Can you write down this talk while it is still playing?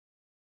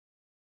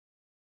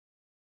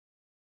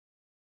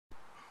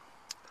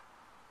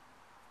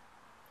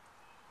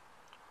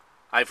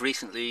I've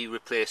recently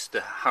replaced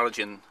the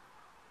halogen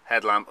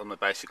headlamp on my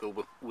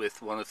bicycle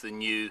with one of the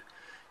new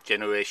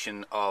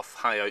generation of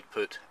high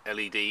output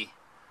LED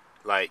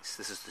lights.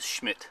 This is the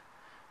Schmidt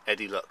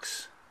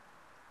edelux.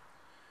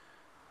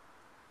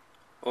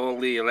 All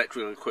the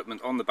electrical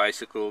equipment on the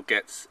bicycle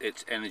gets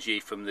its energy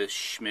from this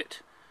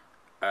Schmidt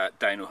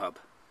Dino hub.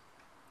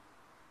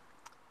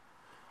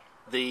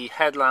 The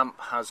headlamp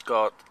has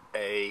got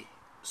a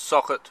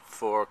socket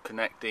for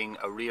connecting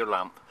a rear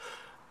lamp.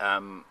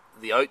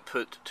 The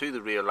output to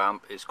the rear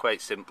lamp is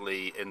quite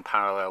simply in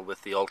parallel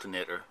with the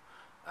alternator,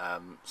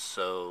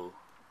 so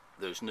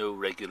there's no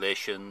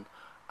regulation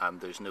and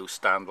there's no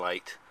stand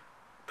light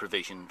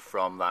provision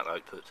from that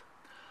output.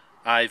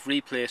 I've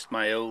replaced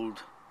my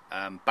old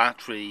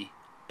battery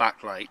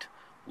backlight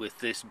with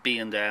this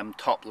B&M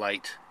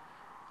toplight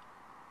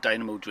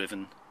dynamo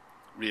driven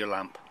rear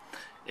lamp.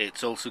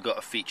 It's also got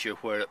a feature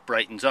where it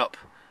brightens up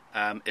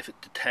if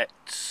it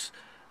detects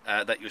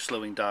that you're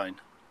slowing down,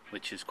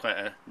 which is quite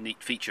a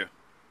neat feature.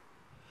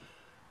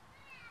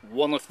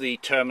 One of the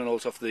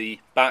terminals of the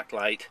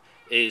backlight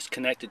is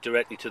connected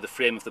directly to the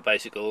frame of the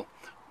bicycle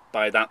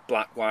by that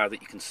black wire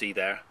that you can see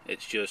there.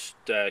 It's just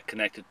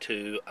connected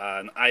to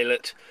an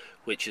eyelet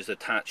which is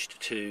attached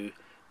to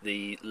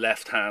the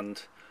left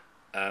hand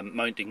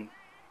mounting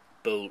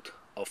bolt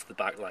of the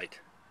backlight.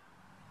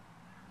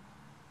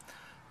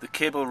 The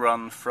cable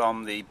run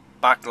from the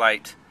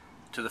backlight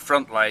to the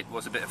front light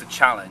was a bit of a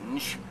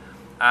challenge,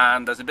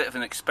 and as a bit of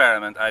an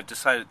experiment I've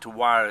decided to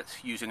wire it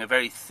using a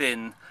very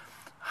thin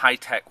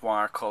high-tech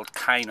wire called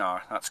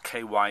Kynar. That's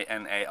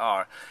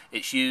K-Y-N-A-R.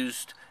 It's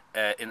used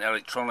in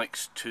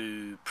electronics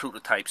to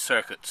prototype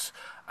circuits,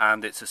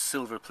 and it's a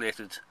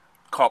silver-plated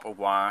copper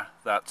wire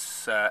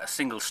that's a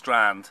single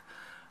strand,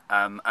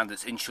 and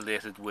it's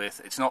insulated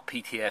with, it's not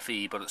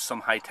PTFE, but it's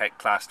some high-tech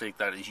plastic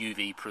that is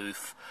UV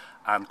proof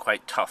and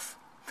quite tough.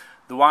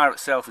 The wire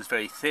itself is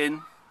very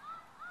thin,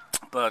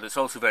 but it's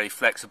also very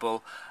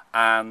flexible,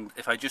 and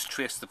if I just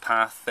trace the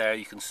path there,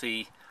 you can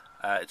see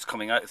it's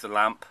coming out of the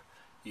lamp.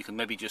 You can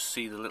maybe just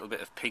see the little bit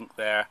of pink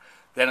there.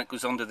 Then it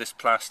goes under this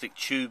plastic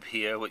tube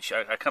here, which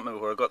I can't remember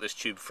where I got this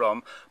tube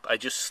from, but I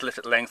just slit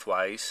it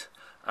lengthwise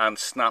and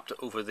snapped it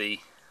over the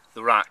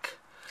rack.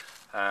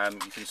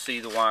 You can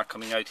see the wire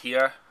coming out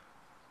here,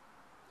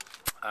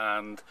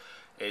 and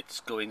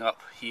it's going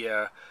up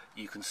here.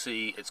 You can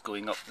see it's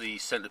going up the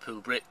centre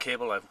pull brake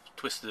cable. I've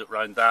twisted it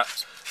around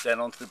that,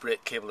 then onto the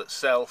brake cable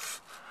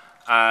itself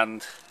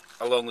and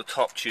along the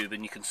top tube,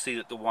 and you can see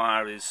that the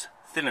wire is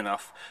thin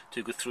enough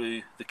to go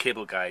through the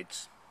cable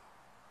guides.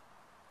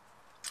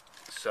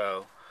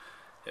 So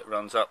it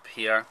runs up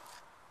here,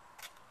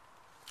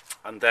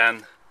 and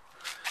then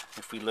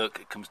if we look,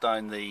 it comes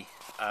down the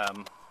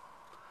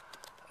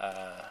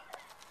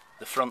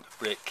front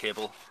brake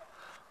cable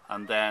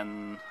and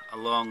then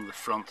along the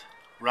front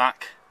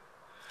rack,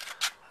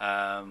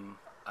 and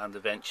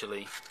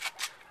eventually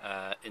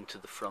into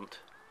the front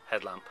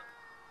headlamp.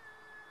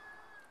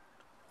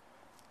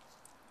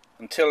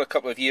 Until a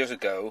couple of years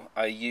ago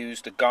I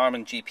used a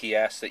Garmin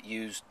GPS that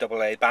used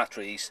AA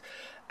batteries,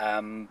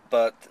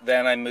 but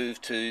then I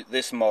moved to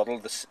this model,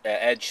 the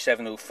Edge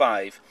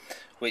 705,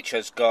 which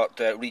has got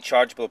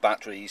rechargeable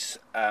batteries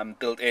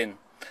built in,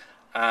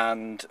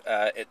 and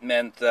it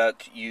meant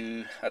that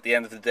you, at the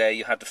end of the day,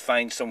 you had to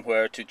find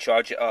somewhere to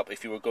charge it up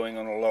if you were going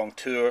on a long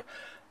tour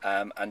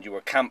and you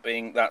were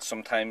camping. That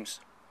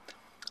sometimes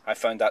I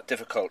found that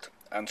difficult,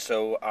 and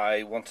so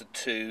I wanted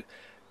to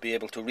be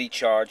able to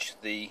recharge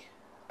the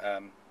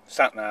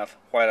sat-nav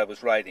while I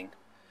was riding.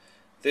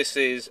 This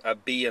is a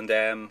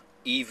B&M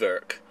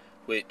e-Werk,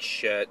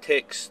 which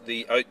takes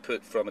the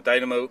output from a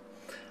Dynamo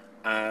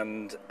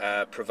and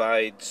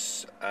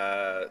provides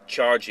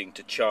charging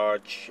to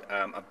charge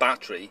a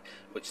battery,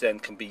 which then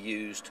can be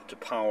used to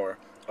power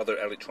other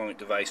electronic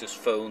devices,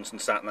 phones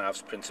and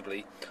sat-navs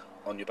principally,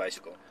 on your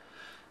bicycle.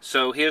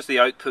 So here's the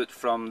output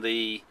from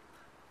the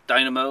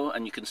Dynamo,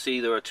 and you can see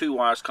there are two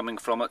wires coming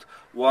from it.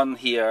 One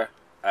here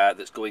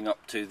that's going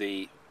up to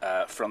the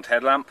front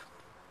headlamp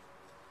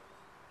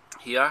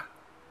here,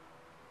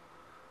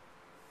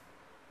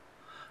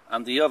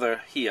 and the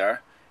other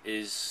here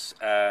is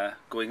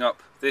going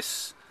up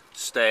this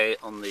stay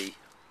on the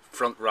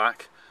front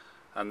rack,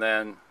 and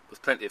then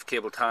with plenty of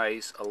cable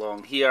ties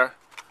along here,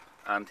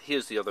 and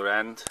here's the other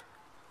end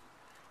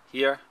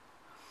here,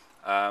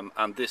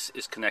 and this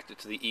is connected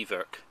to the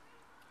e-Werk.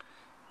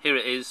 Here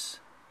it is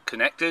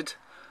connected.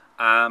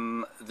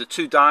 The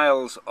two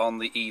dials on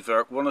the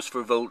e-Werk, one is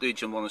for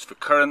voltage and one is for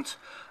current,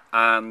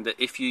 and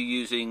if you're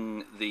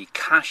using the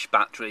cache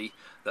battery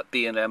that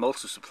B&M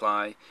also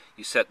supply,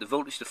 you set the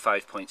voltage to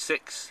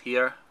 5.6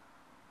 here,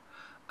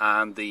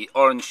 and the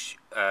orange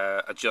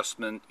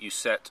adjustment you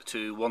set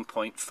to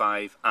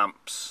 1.5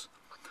 amps.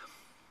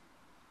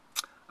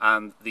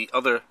 And the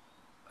other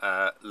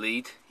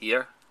lead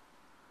here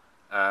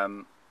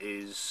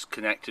is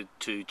connected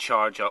to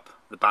charge up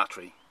the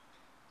battery.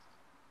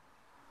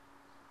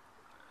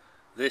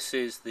 This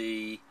is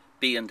the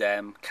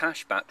B&M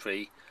cache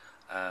battery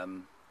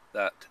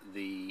that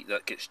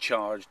gets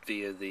charged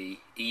via the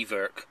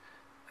e-Werk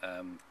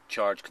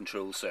charge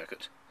control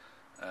circuit.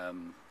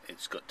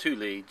 It's got two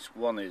leads.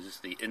 One is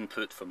the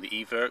input from the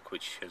e-Werk,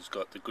 which has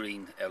got the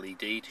green LED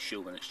to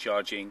show when it's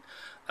charging,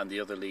 and the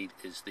other lead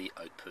is the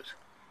output.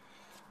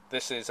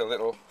 This is a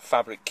little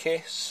fabric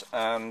case,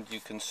 and you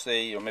can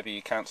see, or maybe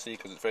you can't see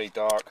because it's very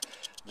dark,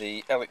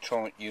 the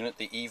electronic unit,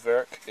 the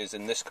e-Werk, is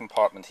in this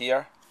compartment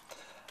here,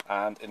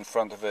 and in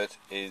front of it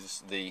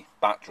is the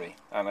battery.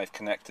 And I've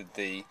connected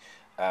the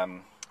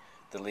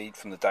lead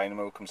from the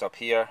Dynamo comes up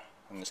here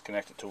and is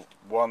connected to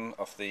one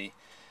of the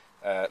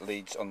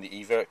leads on the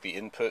e-Werk, the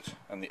input,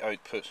 and the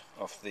output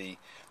of the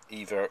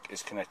e-Werk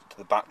is connected to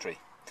the battery.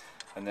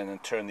 And then in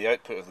turn the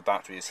output of the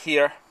battery is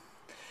here.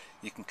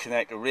 You can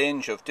connect a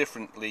range of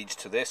different leads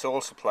to this, all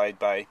supplied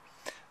by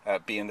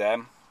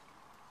B&M,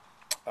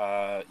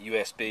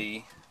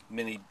 USB,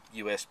 mini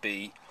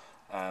USB,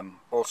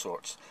 all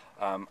sorts.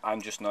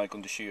 I'm just now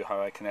going to show you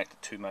how I connect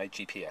it to my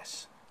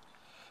GPS.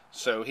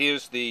 So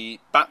here's the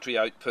battery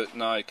output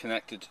now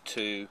connected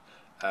to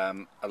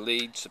a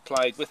lead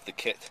supplied with the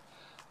kit,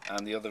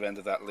 and the other end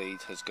of that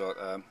lead has got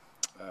a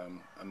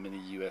mini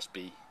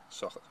USB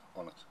socket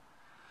on it.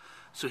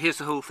 So here's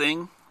the whole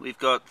thing. We've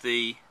got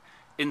the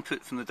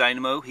input from the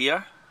Dynamo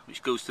here,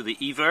 which goes to the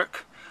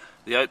e-Werk,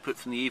 the output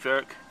from the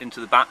e-Werk into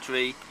the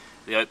battery,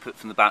 the output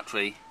from the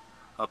battery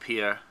up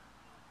here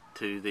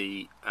to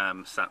the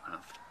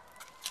sat-nav.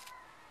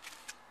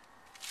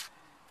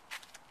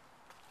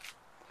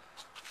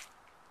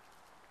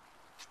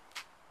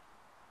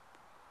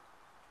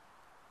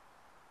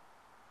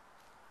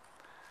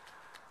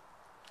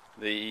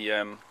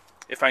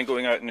 If I'm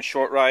going out on a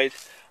short ride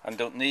and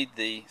don't need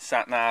the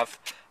sat-nav,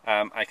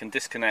 I can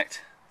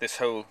disconnect this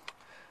whole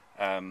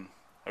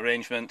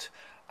arrangement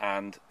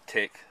and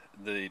take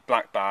the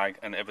black bag,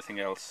 and everything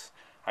else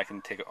I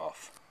can take it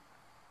off.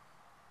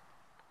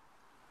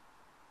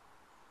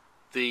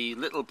 The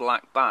little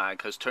black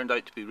bag has turned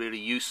out to be really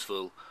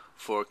useful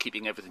for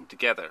keeping everything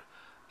together.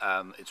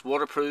 It's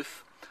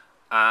waterproof,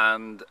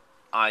 and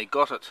I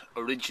got it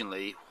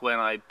originally when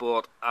I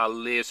bought a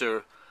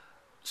laser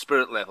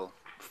spirit level,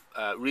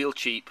 real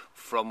cheap,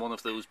 from one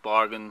of those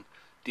bargain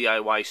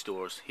DIY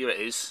stores. Here it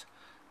is.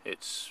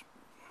 It's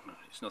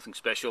nothing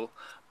special,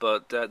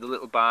 but the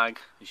little bag,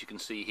 as you can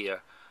see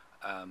here,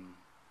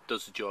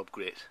 does the job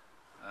great.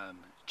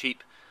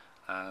 Cheap,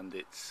 and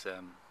it's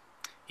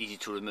easy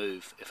to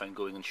remove if I'm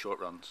going on short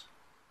runs.